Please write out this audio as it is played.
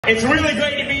It's really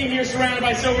great to be here surrounded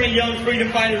by so many young freedom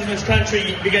fighters in this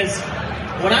country, because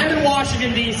when I'm in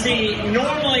Washington, D.C.,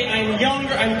 normally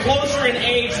I'm closer in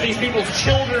age to these people's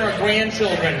children or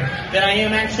grandchildren than I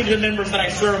am actually to the members that I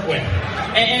serve with.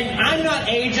 And I'm not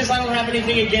ageist. I don't have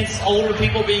anything against older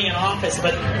people being in office,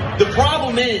 but the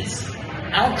problem is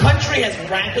our country has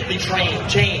rapidly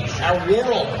changed. Our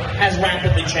world has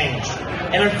rapidly changed.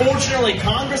 And unfortunately,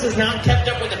 Congress has not kept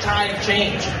up with the tide of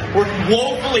change. We're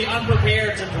woefully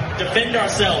unprepared to defend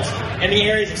ourselves in the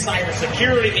areas of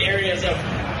cybersecurity, the areas of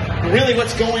really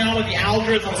what's going on with the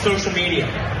algorithms on social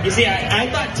media. You see, I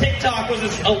thought TikTok was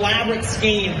this elaborate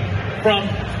scheme from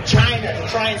China to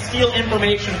try and steal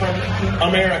information from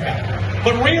America.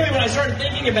 But really, when I started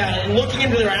thinking about it and looking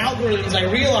into their algorithms, I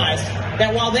realized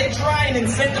that while they try and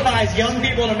incentivize young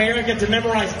people in America to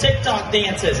memorize TikTok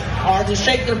dances or to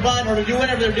shake their butt or to do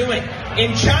whatever they're doing,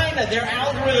 in China, their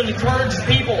algorithm encourages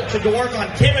people to work on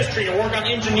chemistry, to work on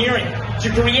engineering, to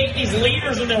create these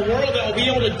leaders in their world that will be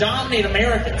able to dominate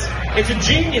Americans. It's a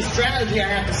genius strategy, I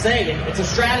have to say. It's a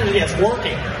strategy that's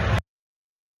working.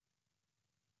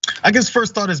 I guess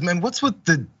first thought is, man, what's with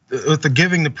the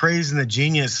giving the praise and the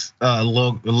genius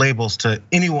labels to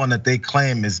anyone that they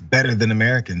claim is better than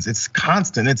Americans? It's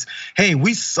constant. It's, hey,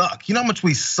 we suck. You know how much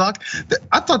we suck?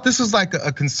 I thought this was like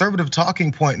a conservative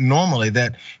talking point normally,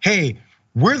 that, hey,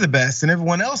 we're the best and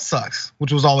everyone else sucks,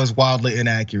 which was always wildly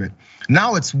inaccurate.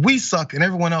 Now it's we suck and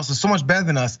everyone else is so much better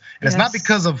than us. And It's not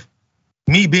because of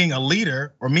me being a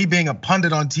leader or me being a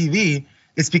pundit on TV.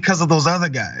 It's because of those other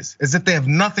guys, as if they have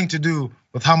nothing to do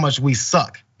with how much we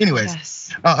suck.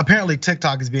 Anyways, apparently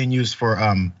TikTok is being used for,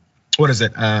 what is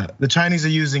it? The Chinese are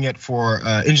using it for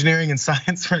engineering and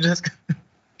science, Francesca.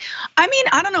 I mean,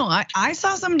 I don't know. I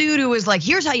saw some dude who was like,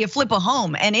 here's how you flip a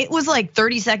home. And it was like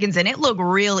 30 seconds and it looked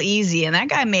real easy. And that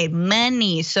guy made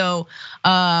money. So,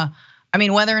 I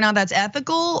mean, whether or not that's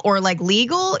ethical or like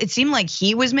legal, it seemed like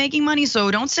he was making money. So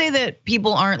don't say that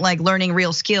people aren't like learning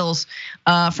real skills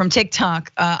from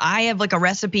TikTok. I have like a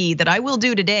recipe that I will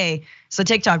do today. It's a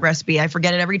TikTok recipe. I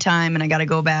forget it every time and I gotta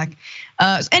go back.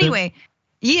 Anyway,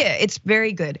 yeah, it's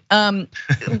very good.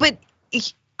 But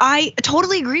I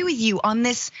totally agree with you on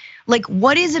this. Like,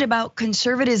 what is it about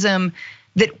conservatism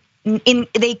that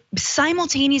they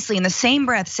simultaneously in the same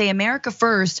breath say America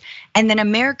first and then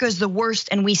America's the worst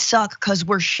and we suck because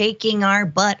we're shaking our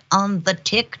butt on the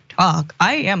TikTok.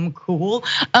 I am cool.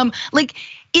 Like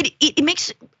it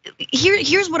makes,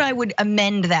 here's what I would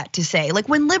amend that to say. Like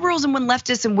when liberals and when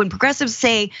leftists and when progressives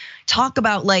talk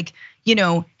about like,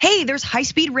 hey, there's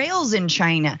high-speed rails in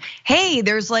China. Hey,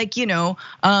 there's like,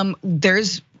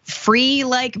 there's free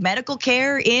like medical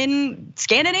care in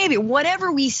Scandinavia.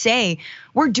 Whatever we say,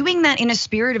 we're doing that in a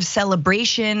spirit of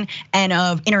celebration and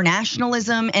of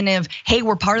internationalism and of, hey,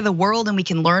 we're part of the world and we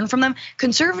can learn from them.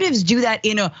 Conservatives do that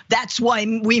in a, that's why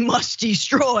we must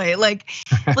destroy. Like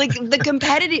the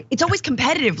competitive, it's always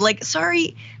competitive. Like,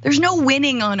 sorry, there's no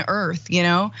winning on earth,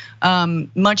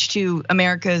 much to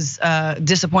America's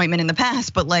disappointment in the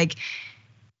past, but like,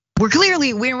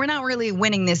 we're not really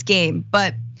winning this game.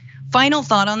 But final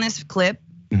thought on this clip.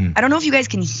 I don't know if you guys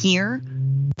can hear,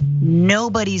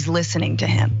 nobody's listening to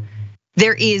him.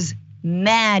 There is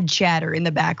mad chatter in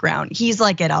the background. He's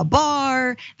like at a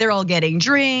bar, they're all getting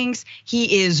drinks.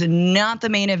 He is not the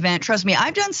main event. Trust me,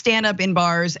 I've done stand up in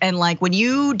bars and like when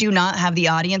you do not have the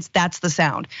audience, that's the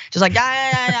sound. Just like,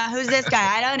 who's this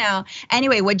guy? I don't know.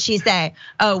 Anyway, what'd she say?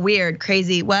 Oh, weird,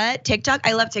 crazy, what? TikTok?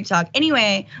 I love TikTok.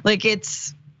 Anyway, like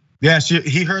it's, yeah,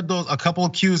 he heard a couple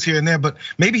of cues here and there, but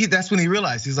maybe that's when he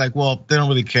realized, he's like, well, they don't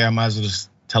really care. I might as well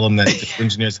just tell them that it's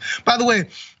engineers. By the way,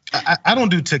 I don't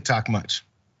do TikTok much,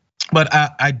 but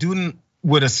I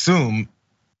would assume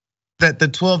that the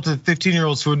 12 to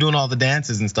 15-year-olds who are doing all the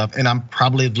dances and stuff, and I'm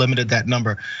probably limited that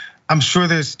number. I'm sure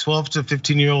there's 12 to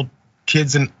 15-year-old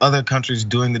kids in other countries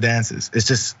doing the dances. It's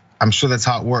just, I'm sure that's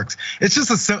how it works. It's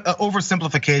just an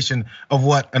oversimplification of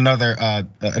what another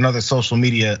social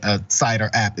media site or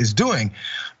app is doing.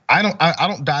 I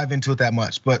don't dive into it that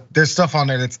much, but there's stuff on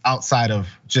there that's outside of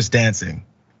just dancing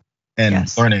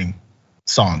and learning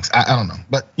songs. I don't know,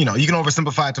 but you can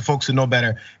oversimplify it to folks who know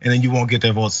better, and then you won't get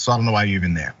their votes. So I don't know why you're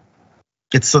even there.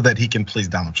 It's so that he can please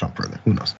Donald Trump further. Who knows?